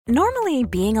Normally,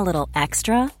 being a little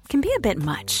extra can be a bit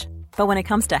much, but when it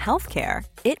comes to healthcare,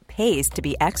 it pays to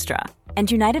be extra. And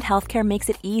United Healthcare makes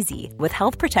it easy with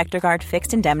Health Protector Guard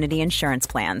fixed indemnity insurance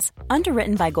plans.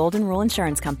 Underwritten by Golden Rule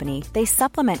Insurance Company, they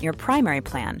supplement your primary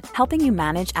plan, helping you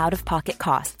manage out-of-pocket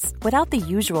costs without the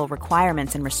usual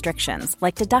requirements and restrictions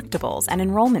like deductibles and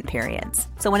enrollment periods.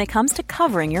 So when it comes to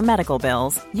covering your medical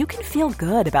bills, you can feel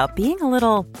good about being a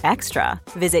little extra.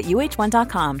 Visit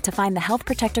uh1.com to find the Health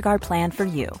Protector Guard plan for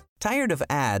you. Tired of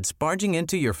ads barging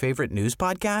into your favorite news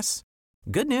podcasts?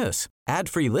 Good news.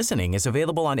 Ad-free listening is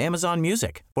available on Amazon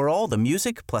Music for all the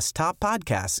music plus top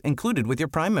podcasts included with your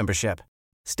Prime membership.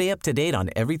 Stay up to date on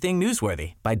everything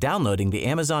newsworthy by downloading the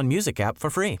Amazon Music app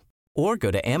for free or go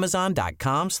to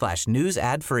amazon.com/news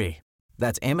ad free.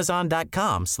 That's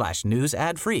amazon.com/news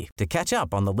ad free to catch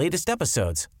up on the latest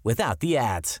episodes without the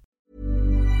ads.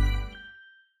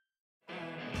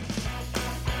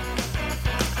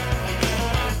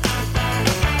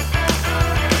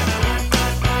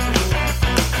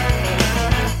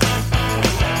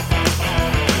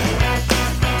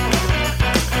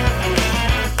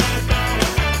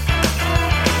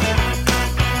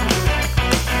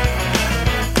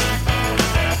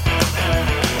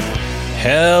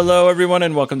 Hello, everyone,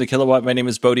 and welcome to Kilowatt. My name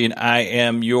is Bodie, and I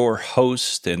am your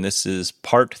host, and this is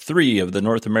part 3 of the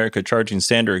North America Charging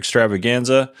Standard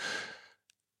Extravaganza.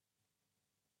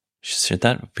 Should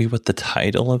that be what the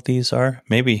title of these are?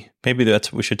 Maybe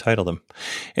that's what we should title them.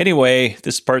 Anyway,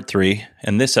 this is part 3,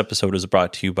 and this episode is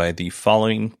brought to you by the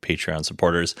following Patreon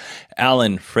supporters: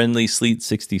 Alan, Friendly Sleet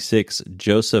 66,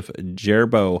 Joseph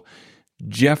Gerbo,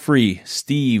 Jeffrey,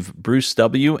 Steve, Bruce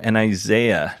W., and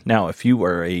Isaiah. Now, if you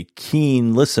are a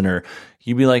keen listener,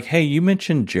 you'd be like, hey, you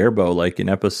mentioned Jerbo like in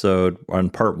episode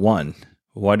on part 1.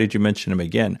 Why did you mention him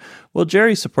again? Well,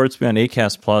 Jerry supports me on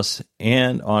Acast Plus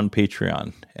and on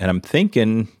Patreon. And I'm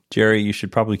thinking, Jerry, you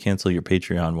should probably cancel your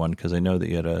Patreon one because I know that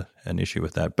you had an issue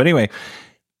with that. But anyway,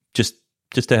 just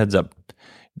a heads up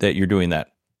that you're doing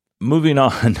that. Moving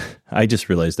on, I just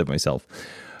realized it myself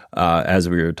as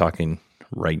we were talking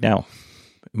right now.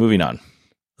 Moving on,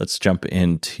 let's jump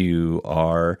into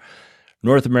our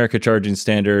North America Charging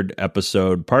Standard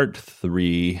episode, part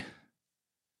 3.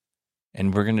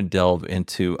 And we're going to delve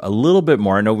into a little bit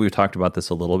more. I know we've talked about this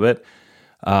a little bit,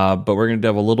 but we're going to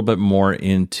delve a little bit more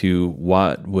into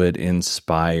what would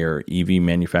inspire EV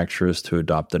manufacturers to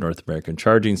adopt the North American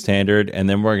Charging Standard. And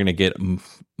then we're going to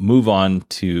move on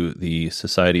to the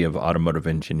Society of Automotive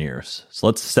Engineers. So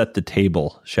let's set the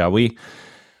table, shall we?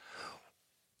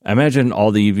 I imagine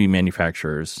all the EV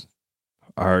manufacturers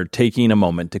are taking a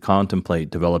moment to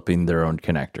contemplate developing their own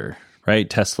connector, right?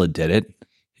 Tesla did it.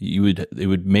 It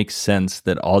would make sense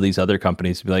that all these other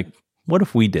companies would be like, what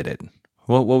if we did it?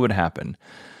 What would happen?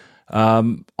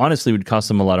 Honestly, it would cost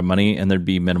them a lot of money and there'd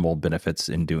be minimal benefits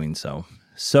in doing so.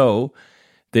 So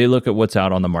they look at what's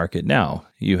out on the market now.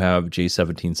 You have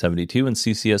J1772 and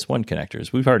CCS1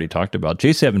 connectors. We've already talked about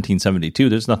J1772.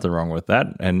 There's nothing wrong with that.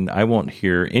 And I won't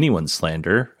hear anyone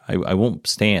slander. I won't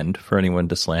stand for anyone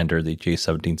to slander the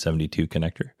J1772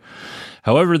 connector.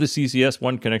 However, the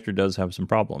CCS1 connector does have some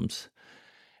problems.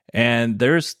 And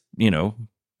there's,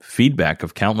 feedback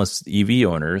of countless EV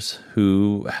owners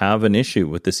who have an issue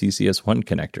with the CCS1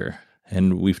 connector.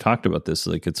 And we've talked about this,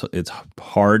 like it's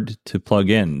hard to plug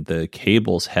in. The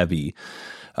cable's heavy.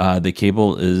 The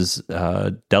cable is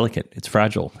delicate. It's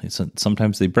fragile.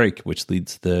 Sometimes they break, which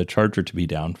leads the charger to be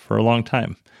down for a long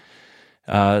time.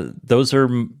 Those are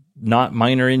not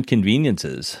minor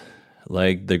inconveniences.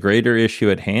 Like the greater issue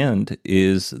at hand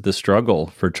is the struggle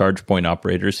for charge point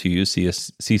operators who use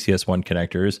CCS1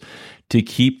 connectors to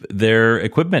keep their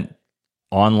equipment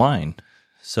online.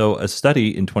 So a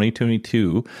study in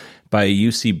 2022 by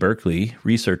UC Berkeley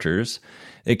researchers,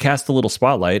 it cast a little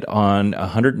spotlight on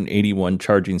 181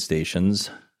 charging stations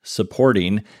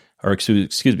sporting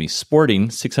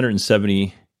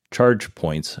 670 charge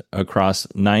points across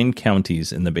 9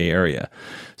 counties in the Bay Area.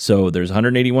 So there's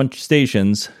 181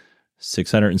 stations,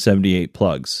 678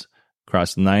 plugs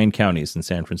across 9 counties in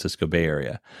San Francisco Bay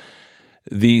Area.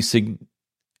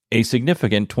 A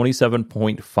significant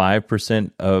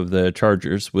 27.5% of the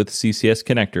chargers with CCS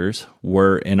connectors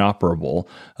were inoperable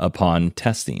upon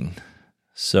testing.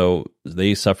 So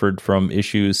they suffered from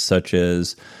issues such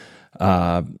as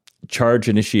charge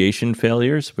initiation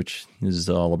failures, which is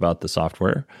all about the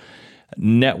software,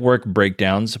 network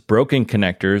breakdowns, broken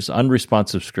connectors,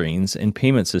 unresponsive screens, and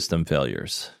payment system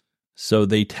failures. So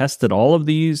they tested all of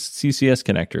these CCS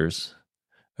connectors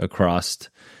across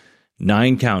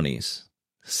 9 counties,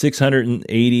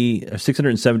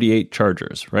 678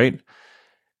 chargers, right?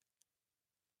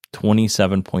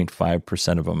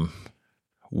 27.5% of them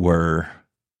were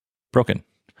broken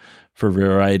for a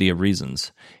variety of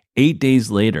reasons. 8 days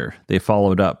later, they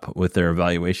followed up with their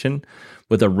evaluation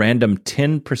with a random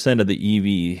 10% of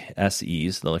the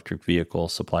EVSEs, the electric vehicle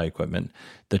supply equipment,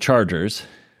 the chargers,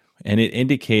 and it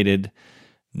indicated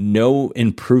no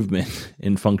improvement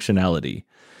in functionality.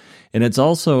 And it's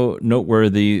also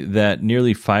noteworthy that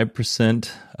nearly 5%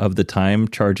 of the time,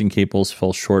 charging cables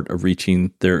fell short of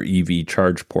reaching their EV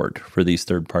charge port for these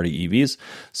third-party EVs.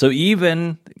 So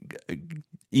even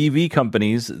EV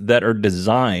companies that are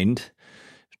designed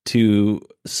to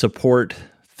support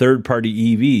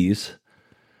third-party EVs,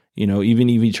 even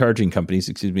EV charging companies,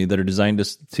 that are designed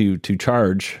to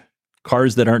charge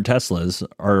cars that aren't Teslas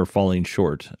are falling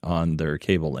short on their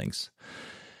cable lengths.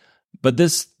 But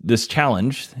this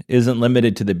challenge isn't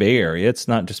limited to the Bay Area. It's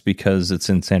not just because it's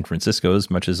in San Francisco, as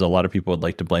much as a lot of people would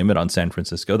like to blame it on San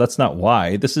Francisco. That's not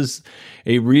why. This is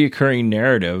a reoccurring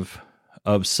narrative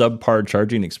of subpar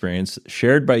charging experience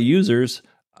shared by users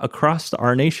across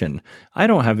our nation. I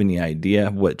don't have any idea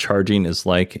what charging is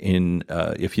like in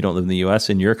if you don't live in the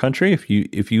U.S. in your country.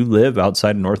 If you live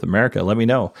outside of North America, let me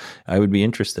know. I would be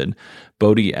interested.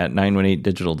 Bodie at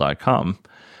 918digital.com.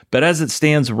 But as it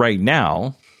stands right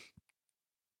now,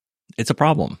 it's a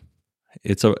problem.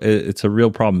 It's a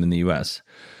real problem in the U.S.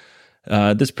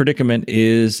 This predicament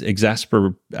is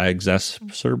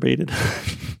exacerbated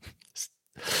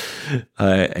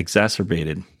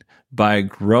by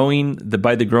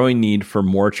the growing need for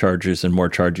more chargers and more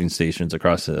charging stations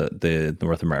across the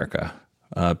North America.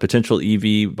 Potential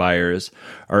EV buyers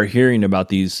are hearing about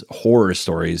these horror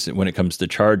stories when it comes to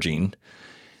charging,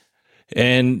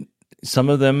 and some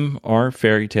of them are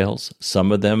fairy tales.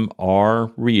 Some of them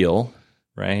are real,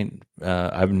 right?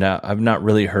 I've not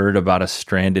really heard about a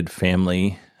stranded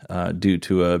family due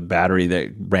to a battery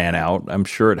that ran out. I'm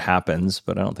sure it happens,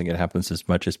 but I don't think it happens as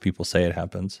much as people say it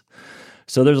happens.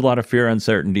 So there's a lot of fear,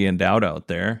 uncertainty, and doubt out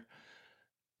there.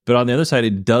 But on the other side,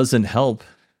 it doesn't help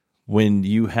when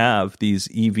you have these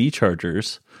EV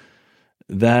chargers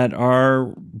that are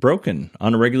broken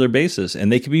on a regular basis,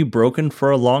 and they can be broken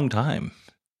for a long time.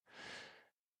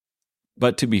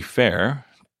 But to be fair,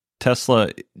 Tesla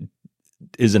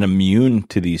isn't immune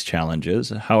to these challenges.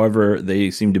 However, they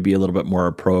seem to be a little bit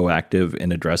more proactive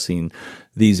in addressing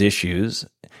these issues.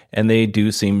 And they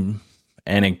do seem,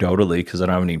 anecdotally, because I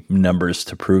don't have any numbers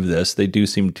to prove this, they do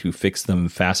seem to fix them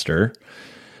faster.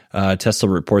 Tesla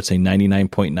reports a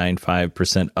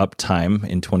 99.95% uptime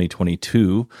in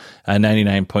 2022, a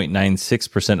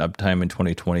 99.96% uptime in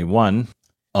 2021.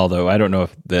 Although I don't know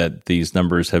if that these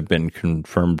numbers have been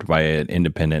confirmed by an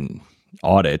independent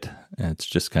audit. It's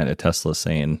just kind of Tesla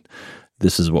saying,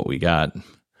 this is what we got.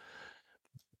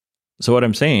 So what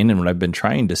I'm saying, and what I've been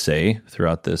trying to say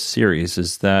throughout this series,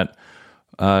 is that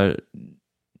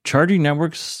charging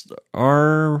networks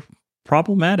are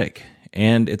problematic.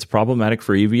 And it's problematic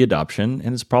for EV adoption,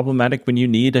 and it's problematic when you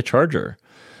need a charger.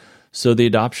 So the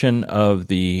adoption of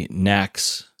the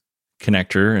NACS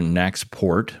connector and NACS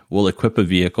port will equip a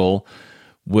vehicle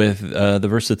with the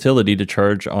versatility to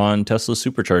charge on Tesla's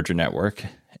supercharger network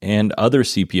and other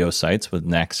CPO sites with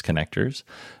NACS connectors.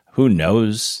 Who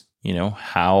knows,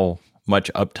 how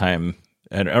much uptime.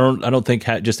 I don't think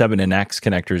just having a NACS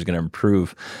connector is going to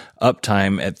improve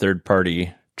uptime at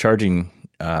third-party charging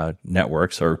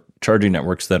networks or charging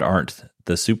networks that aren't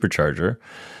the supercharger.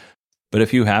 But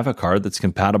if you have a car that's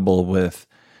compatible with,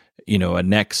 a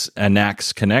NACS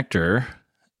connector,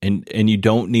 and you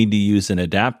don't need to use an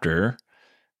adapter,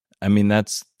 I mean,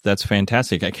 that's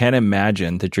fantastic. I can't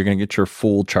imagine that you're going to get your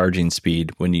full charging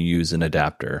speed when you use an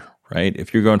adapter, right?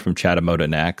 If you're going from CHAdeMO to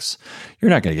NACS, you're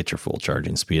not going to get your full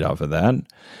charging speed off of that.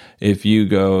 If you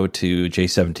go to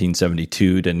J1772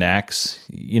 to NACS,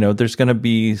 there's going to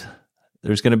be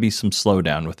some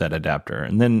slowdown with that adapter.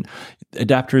 And then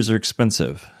adapters are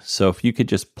expensive. So if you could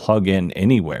just plug in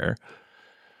anywhere,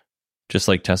 just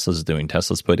like Tesla's doing,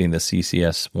 Tesla's putting the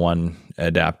CCS1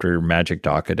 adapter, Magic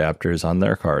Dock adapters on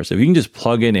their cars. If you can just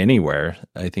plug in anywhere,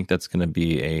 I think that's going to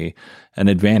be an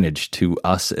advantage to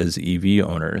us as EV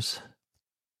owners.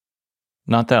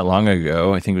 Not that long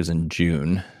ago, I think it was in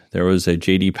June, there was a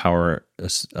JD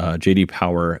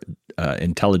Power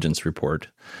intelligence report.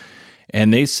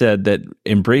 And they said that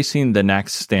embracing the NACS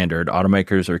standard,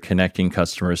 automakers are connecting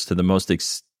customers to the most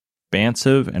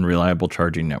expansive and reliable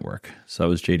charging network. So that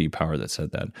was JD Power that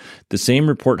said that. The same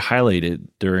report highlighted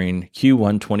during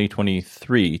Q1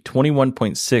 2023,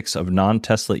 21.6% of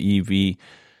non-Tesla EV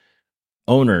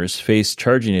owners faced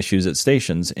charging issues at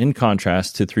stations, in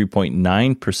contrast to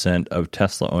 3.9% of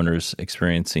Tesla owners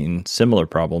experiencing similar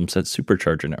problems at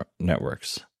supercharger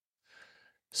networks.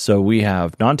 So we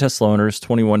have non-Tesla owners,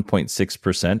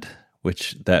 21.6%.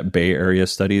 which that Bay Area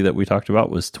study that we talked about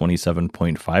was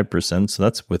 27.5%. So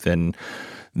that's within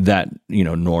that,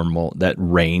 normal, that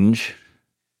range.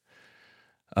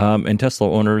 And Tesla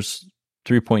owners,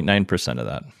 3.9% of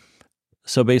that.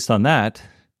 So based on that,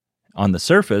 on the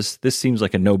surface, this seems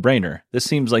like a no-brainer. This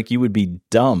seems like you would be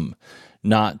dumb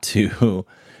not to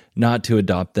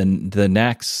adopt the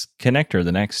NACS connector,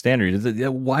 the NACS standard.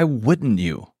 Why wouldn't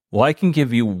you? Well, I can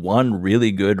give you one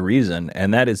really good reason,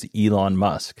 and that is Elon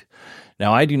Musk.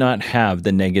 Now, I do not have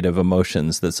the negative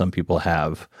emotions that some people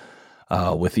have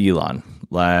with Elon.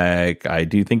 Like, I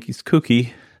do think he's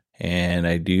kooky, and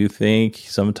I do think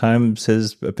sometimes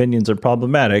his opinions are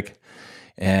problematic.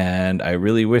 And I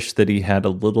really wish that he had a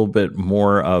little bit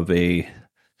more of a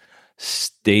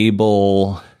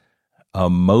stable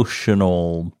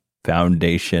emotional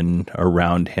foundation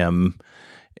around him.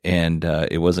 And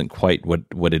it wasn't quite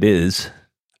what it is.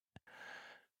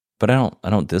 But I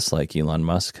don't dislike Elon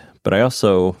Musk. But I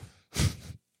also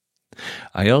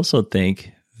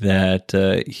think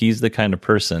that he's the kind of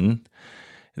person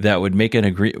that would make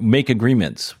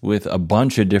agreements with a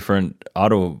bunch of different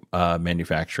auto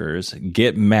manufacturers,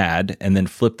 get mad, and then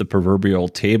flip the proverbial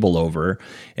table over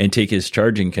and take his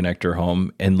charging connector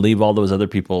home and leave all those other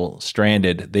people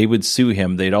stranded. They would sue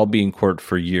him. They'd all be in court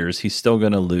for years. He's still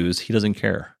going to lose. He doesn't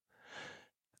care.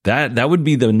 That would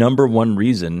be the number one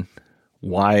reason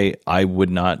why I would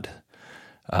not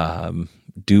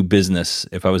do business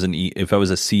if I was a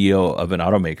CEO of an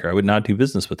automaker. I would not do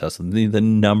business with Tesla. The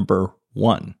number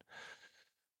one.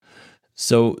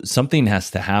 So something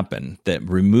has to happen that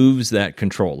removes that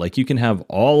control. Like, you can have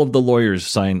all of the lawyers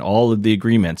sign all of the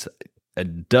agreements.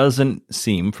 It doesn't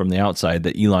seem from the outside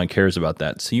that Elon cares about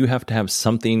that. So you have to have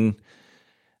something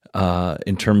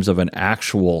in terms of an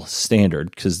actual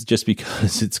standard, because just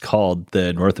because it's called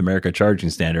the North America Charging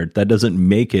Standard, that doesn't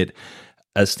make it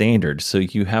a standard. So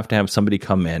you have to have somebody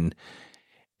come in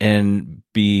and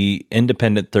be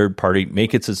independent third party,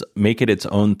 make it its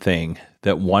own thing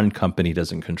that one company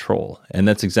doesn't control. And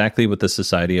that's exactly what the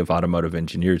Society of Automotive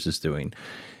Engineers is doing.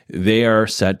 They are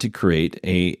set to create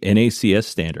a NACS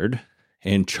standard,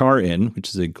 and CharIN, which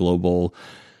is a global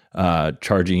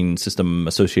charging system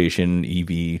association,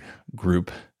 EV group,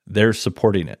 they're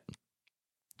supporting it.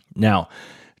 Now,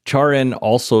 CharIN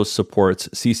also supports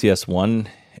CCS 1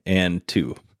 and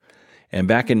 2. And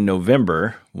back in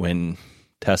November, when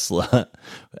Tesla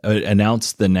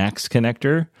announced the NACS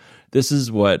connector, this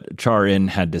is what CharIN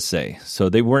had to say. So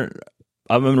I'm going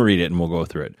to read it and we'll go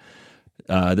through it.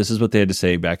 This is what they had to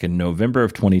say back in November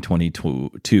of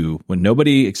 2022, when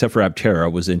nobody except for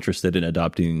Aptera was interested in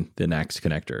adopting the NACS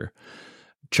connector.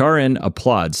 CharIN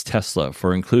applauds Tesla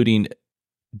for including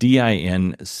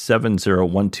DIN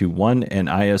 70121 and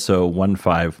ISO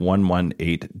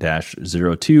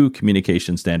 15118-02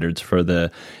 communication standards for the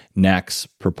NACS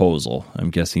proposal. I'm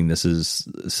guessing this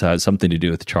has something to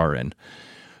do with CharIN.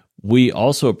 We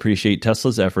also appreciate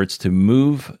Tesla's efforts to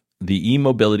move the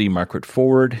e-mobility market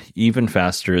forward even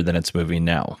faster than it's moving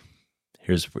now.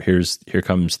 Here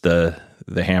comes the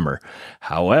hammer.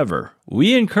 However,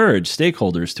 we encourage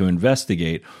stakeholders to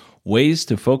investigate ways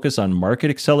to focus on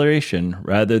market acceleration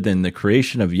rather than the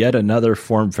creation of yet another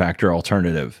form factor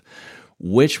alternative,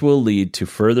 which will lead to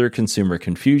further consumer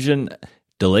confusion,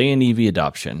 delay in EV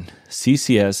adoption.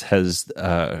 CCS has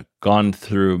gone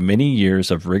through many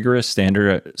years of rigorous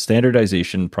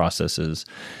standardization processes,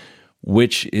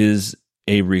 which is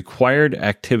a required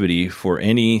activity for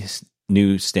any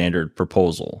new standard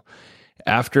proposal.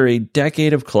 After a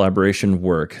decade of collaboration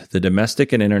work, the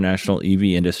domestic and international EV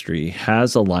industry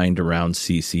has aligned around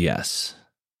CCS.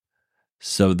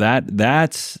 So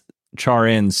that's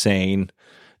CharIN saying,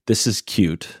 this is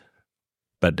cute,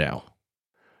 but no.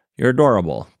 You're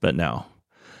adorable, but no.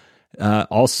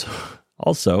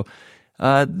 Also,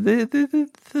 the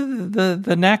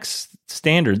next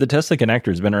standard, the Tesla connector,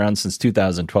 has been around since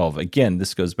 2012. Again,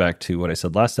 this goes back to what I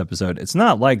said last episode. It's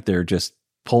not like they're just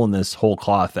pulling this whole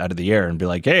cloth out of the air and be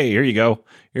like, hey, here you go.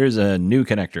 Here's a new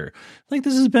connector. Like,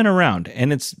 this has been around,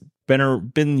 and it's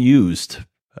been used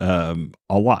a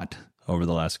lot over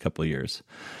the last couple of years.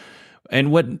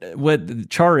 And what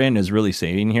CharIN is really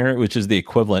saying here, which is the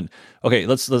equivalent. Okay,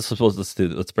 let's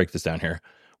break this down here.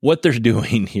 What they're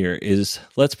doing here is,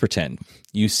 let's pretend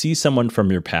you see someone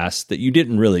from your past that you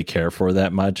didn't really care for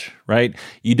that much, right?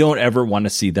 You don't ever want to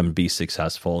see them be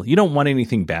successful. You don't want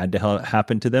anything bad to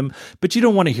happen to them, but you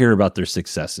don't want to hear about their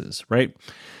successes, right?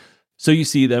 So you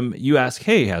see them, you ask,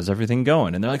 hey, how's everything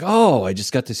going? And they're like, oh, I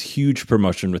just got this huge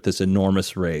promotion with this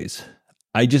enormous raise.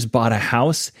 I just bought a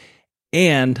house,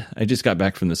 and I just got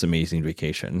back from this amazing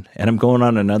vacation, and I'm going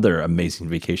on another amazing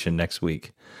vacation next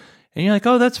week. And you're like,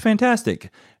 oh, that's fantastic.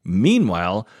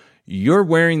 Meanwhile, you're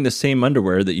wearing the same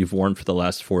underwear that you've worn for the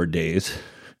last 4 days.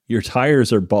 Your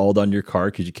tires are bald on your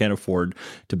car because you can't afford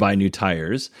to buy new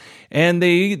tires. And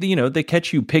they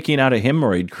catch you picking out a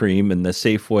hemorrhoid cream in the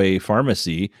Safeway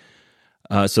pharmacy.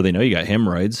 So they know you got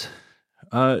hemorrhoids.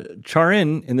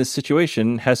 Charin in this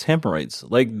situation has hemorrhoids.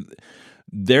 Like,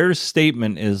 their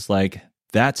statement is like,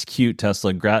 that's cute,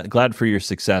 Tesla. Glad for your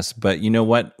success. But you know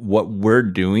what? What we're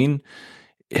doing,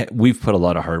 we've put a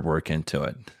lot of hard work into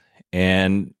it.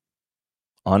 And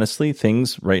honestly,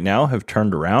 things right now have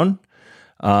turned around.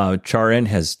 Charin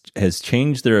has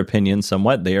changed their opinion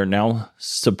somewhat. They are now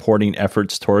supporting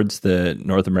efforts towards the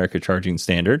North America Charging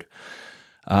Standard.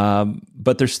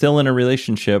 But they're still in a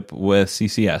relationship with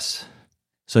CCS.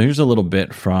 So here's a little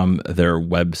bit from their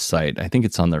website. I think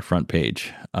it's on their front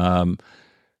page.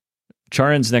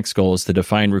 Charin's next goal is to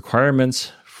define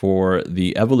requirements for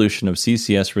the evolution of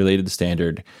CCS-related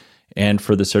standard and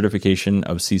for the certification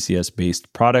of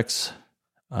CCS-based products.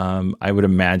 I would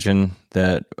imagine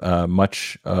that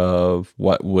much of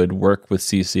what would work with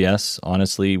CCS,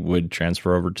 honestly, would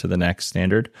transfer over to the next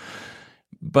standard.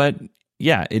 But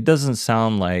yeah, it doesn't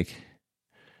sound like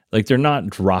they're not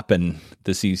dropping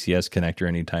the CCS connector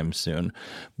anytime soon.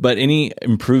 But any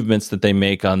improvements that they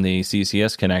make on the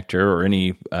CCS connector or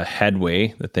any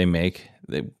headway that they make,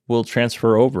 they will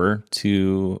transfer over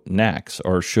to NACS,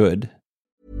 or should.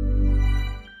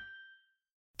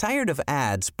 Tired of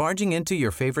ads barging into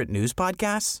your favorite news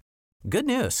podcasts? Good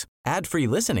news. Ad-free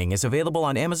listening is available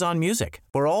on Amazon Music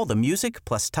for all the music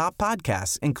plus top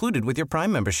podcasts included with your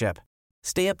Prime membership.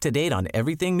 Stay up to date on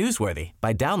everything newsworthy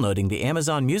by downloading the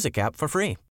Amazon Music app for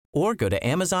free or go to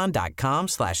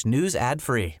amazon.com/news ad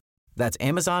free. That's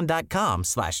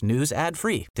amazon.com/news ad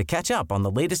free to catch up on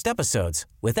the latest episodes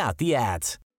without the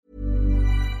ads.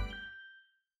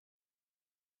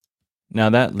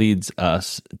 Now that leads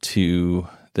us to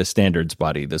the standards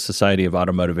body, the Society of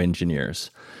Automotive Engineers.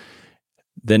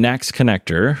 The NACS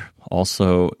connector,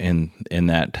 also in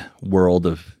that world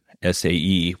of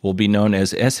SAE, will be known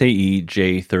as SAE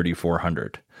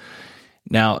J3400.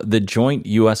 Now, the joint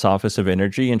U.S. Office of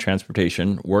Energy and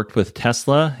Transportation worked with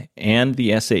Tesla and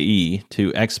the SAE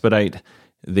to expedite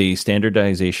the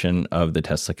standardization of the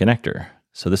Tesla connector.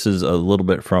 So this is a little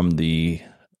bit from the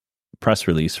press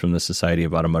release from the Society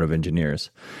of Automotive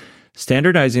Engineers.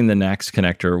 Standardizing the NACS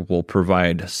connector will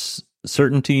provide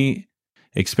certainty,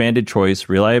 expanded choice,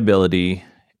 reliability,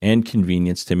 and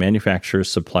convenience to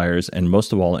manufacturers, suppliers, and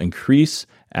most of all, increase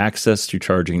access to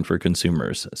charging for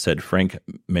consumers, said Frank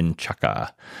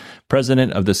Menchaca,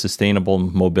 president of the Sustainable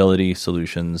Mobility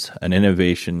Solutions, an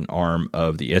innovation arm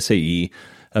of the SAE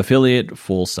affiliate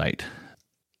Full Sight.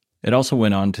 It also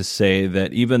went on to say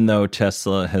that even though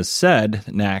Tesla has said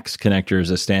NACS connector is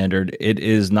a standard, it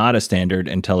is not a standard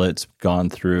until it's gone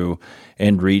through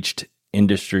and reached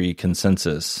industry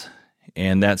consensus.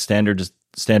 And that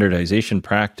standardization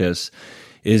practice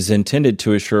is intended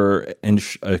to assure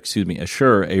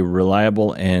a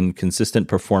reliable and consistent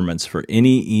performance for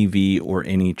any EV or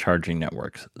any charging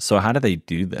network. So how do they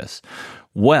do this?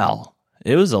 Well,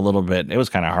 it was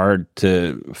kind of hard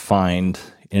to find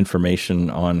information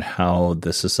on how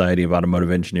the Society of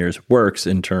Automotive Engineers works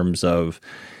in terms of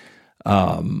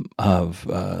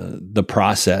the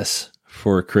process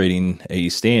for creating a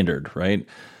standard, right?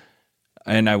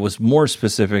 And I was more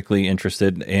specifically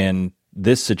interested in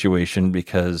this situation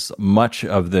because much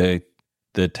of the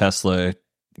Tesla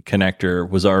connector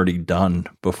was already done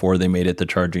before they made it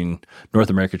the North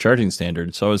America Charging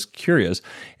Standard. So I was curious.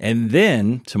 And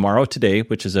then Tomorrow Today,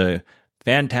 which is a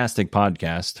fantastic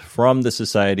podcast from the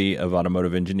Society of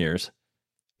Automotive Engineers.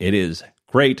 It is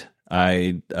great.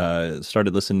 I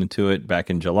started listening to it back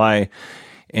in July,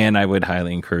 and I would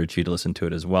highly encourage you to listen to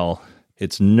it as well.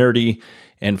 It's nerdy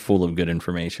and full of good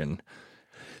information.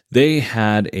 They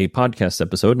had a podcast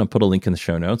episode, and I'll put a link in the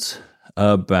show notes,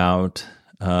 about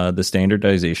the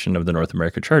standardization of the North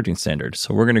America Charging Standard.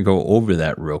 So we're going to go over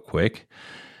that real quick.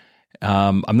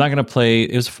 I'm not going to play,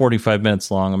 it was 45 minutes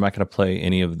long. I'm not going to play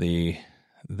any of the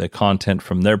content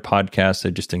from their podcast. I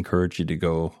just encourage you to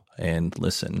go and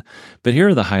listen. But here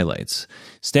are the highlights.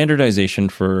 Standardization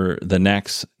for the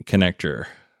NACS connector,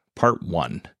 part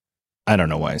 1. I don't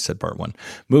know why I said part 1.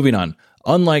 Moving on.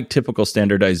 Unlike typical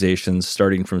standardizations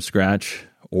starting from scratch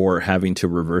or having to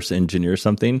reverse engineer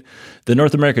something, the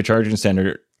North America Charging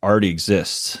Standard already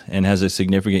exists and has a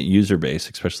significant user base,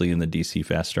 especially in the DC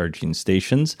fast charging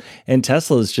stations. And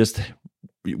Tesla is just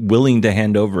willing to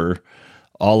hand over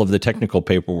all of the technical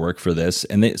paperwork for this,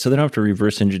 and so they don't have to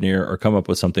reverse engineer or come up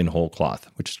with something whole cloth,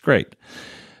 which is great.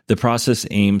 The process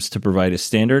aims to provide a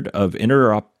standard of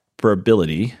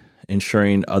interoperability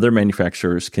ensuring other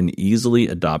manufacturers can easily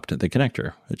adopt the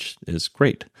connector, which is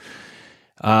great.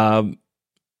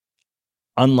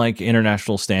 Unlike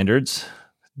international standards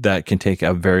that can take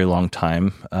a very long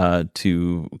time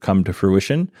to come to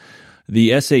fruition,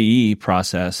 the SAE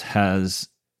process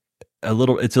it's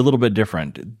a little bit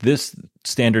different. This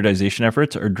standardization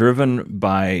efforts are driven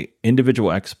by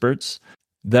individual experts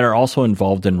that are also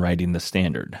involved in writing the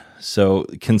standard. So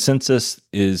consensus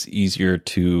is easier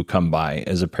to come by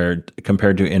as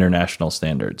compared to international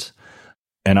standards.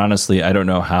 And honestly, I don't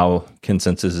know how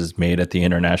consensus is made at the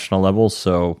international level,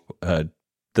 so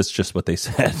that's just what they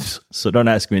said. So don't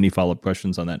ask me any follow-up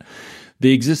questions on that.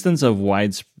 The existence of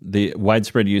the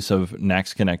widespread use of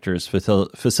NACS connectors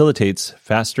facilitates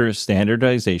faster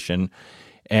standardization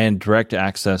and direct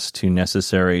access to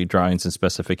necessary drawings and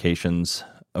specifications,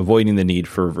 avoiding the need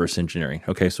for reverse engineering.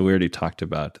 Okay, so we already talked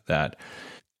about that.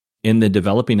 In the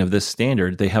developing of this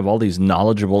standard, they have all these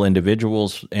knowledgeable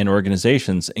individuals and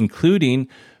organizations, including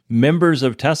members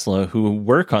of Tesla who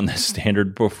work on this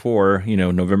standard before,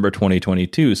 November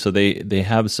 2022. So they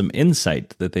have some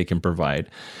insight that they can provide.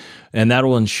 And that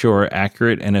will ensure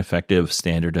accurate and effective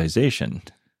standardization.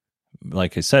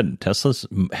 Like I said, Tesla's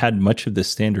had much of this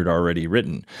standard already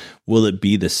written. Will it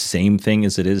be the same thing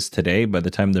as it is today by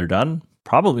the time they're done?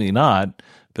 Probably not,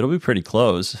 but it'll be pretty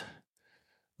close.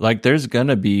 Like there's going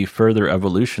to be further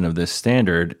evolution of this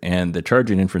standard and the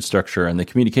charging infrastructure and the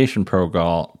communication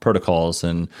protocols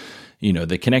and,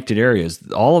 the connected areas.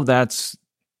 All of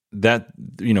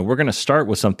we're going to start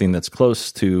with something that's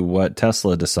close to what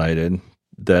Tesla decided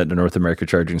that the North America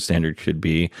charging standard should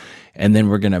be. And then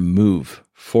we're going to move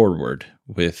forward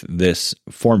with this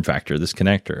form factor, this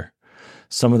connector.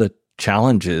 Some of the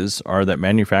challenges are that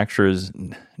manufacturers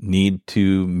need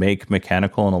to make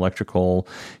mechanical and electrical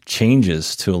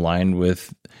changes to align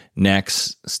with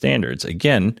NACS standards.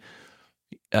 Again,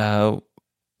 not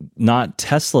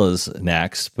Tesla's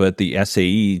NACS, but the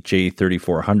SAE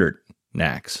J3400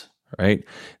 NACS. Right?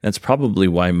 That's probably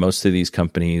why most of these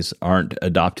companies aren't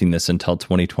adopting this until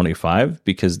 2025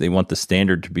 because they want the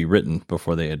standard to be written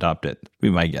before they adopt it. Be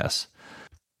my guess.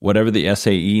 Whatever the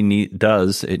SAE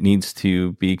does, it needs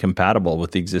to be compatible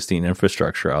with the existing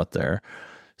infrastructure out there.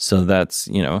 So that's,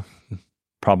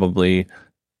 probably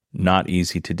not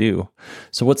easy to do.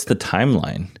 So what's the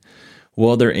timeline?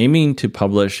 Well, they're aiming to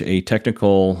publish a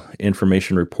technical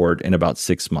information report in about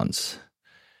 6 months.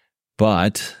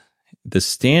 But the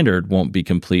standard won't be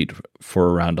complete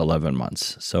for around 11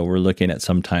 months. So we're looking at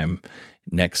sometime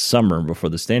next summer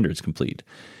before the standard is complete.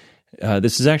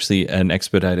 This is actually an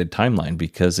expedited timeline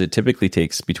because it typically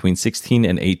takes between 16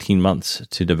 and 18 months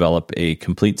to develop a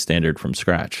complete standard from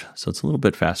scratch. So it's a little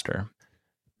bit faster.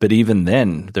 But even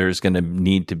then, there's going to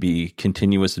need to be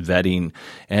continuous vetting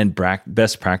and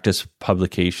best practice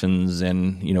publications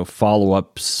and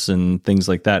follow-ups and things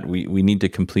like that. We need to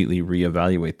completely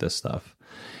reevaluate this stuff.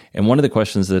 And one of the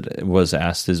questions that was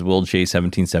asked is, will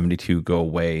J1772 go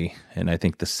away? And I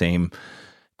think the same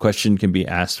question can be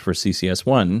asked for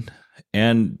CCS1.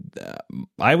 And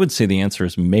I would say the answer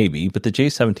is maybe, but the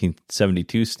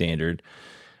J1772 standard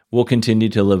will continue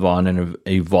to live on and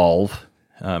evolve,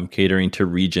 catering to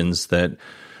regions that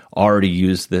already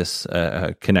use this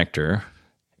connector.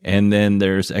 And then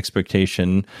there's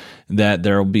expectation that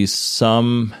there will be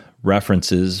some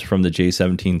references from the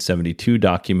J1772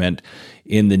 document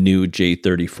in the new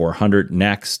J3400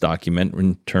 NACS document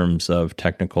in terms of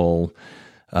technical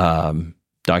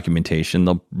documentation.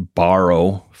 They'll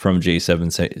borrow from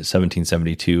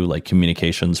J1772, like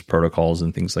communications protocols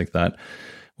and things like that,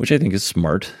 which I think is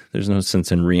smart. There's no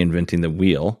sense in reinventing the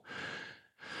wheel.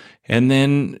 And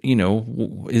then,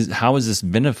 how is this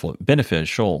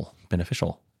beneficial?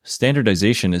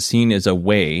 Standardization is seen as a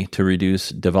way to reduce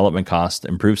development costs,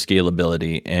 improve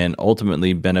scalability, and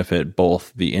ultimately benefit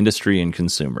both the industry and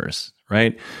consumers,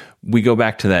 right? We go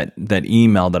back to that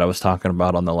email that I was talking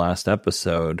about on the last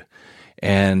episode,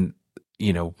 and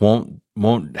won't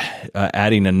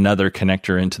adding another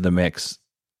connector into the mix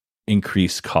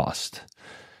increase cost?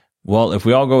 Well, if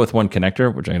we all go with one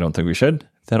connector, which I don't think we should,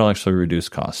 that'll actually reduce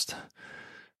cost.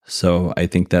 So I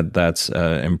think that's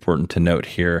important to note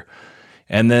here.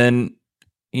 And then,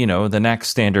 the NACS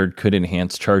standard could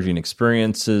enhance charging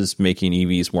experiences, making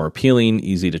EVs more appealing,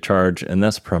 easy to charge, and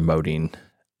thus promoting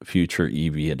future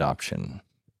EV adoption.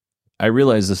 I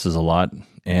realize this is a lot,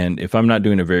 and if I'm not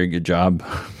doing a very good job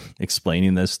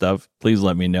explaining this stuff, please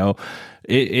let me know.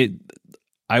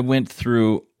 I went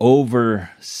through over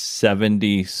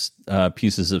 70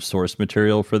 pieces of source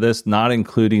material for this, not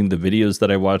including the videos that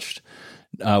I watched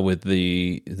with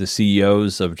the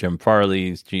CEOs of Jim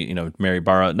Farley, Mary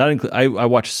Barra. I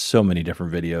watched so many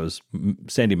different videos,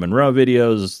 Sandy Monroe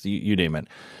videos, you name it,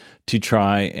 to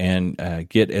try and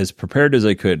get as prepared as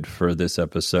I could for this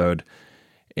episode.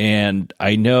 And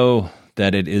I know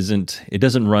that it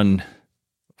doesn't run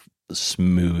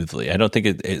smoothly. I don't think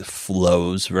it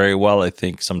flows very well. I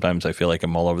think sometimes I feel like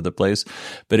I'm all over the place.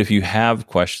 But if you have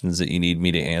questions that you need me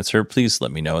to answer, please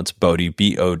let me know. It's Bodie,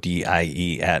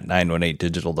 BODIE at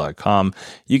 918digital.com.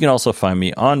 You can also find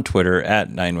me on Twitter at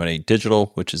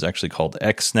 918digital, which is actually called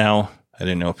X now. I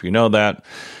didn't know if you know that.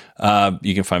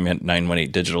 You can find me at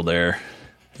 918digital there.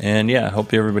 And yeah, I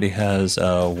hope everybody has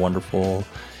a wonderful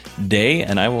day,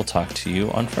 and I will talk to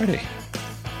you on Friday.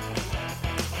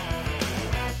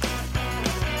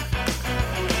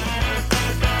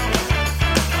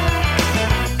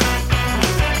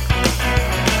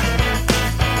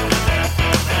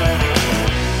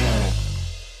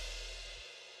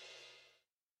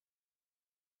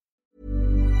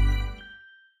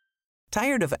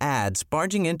 Tired of ads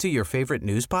barging into your favorite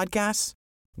news podcasts?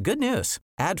 Good news.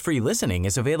 Ad-free listening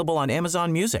is available on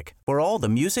Amazon Music for all the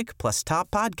music plus top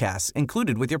podcasts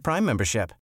included with your Prime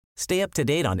membership. Stay up to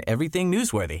date on everything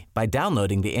newsworthy by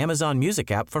downloading the Amazon Music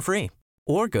app for free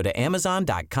or go to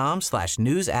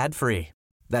amazon.com/news ad free.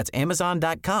 That's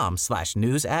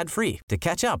amazon.com/news ad free to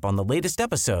catch up on the latest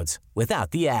episodes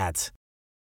without the ads.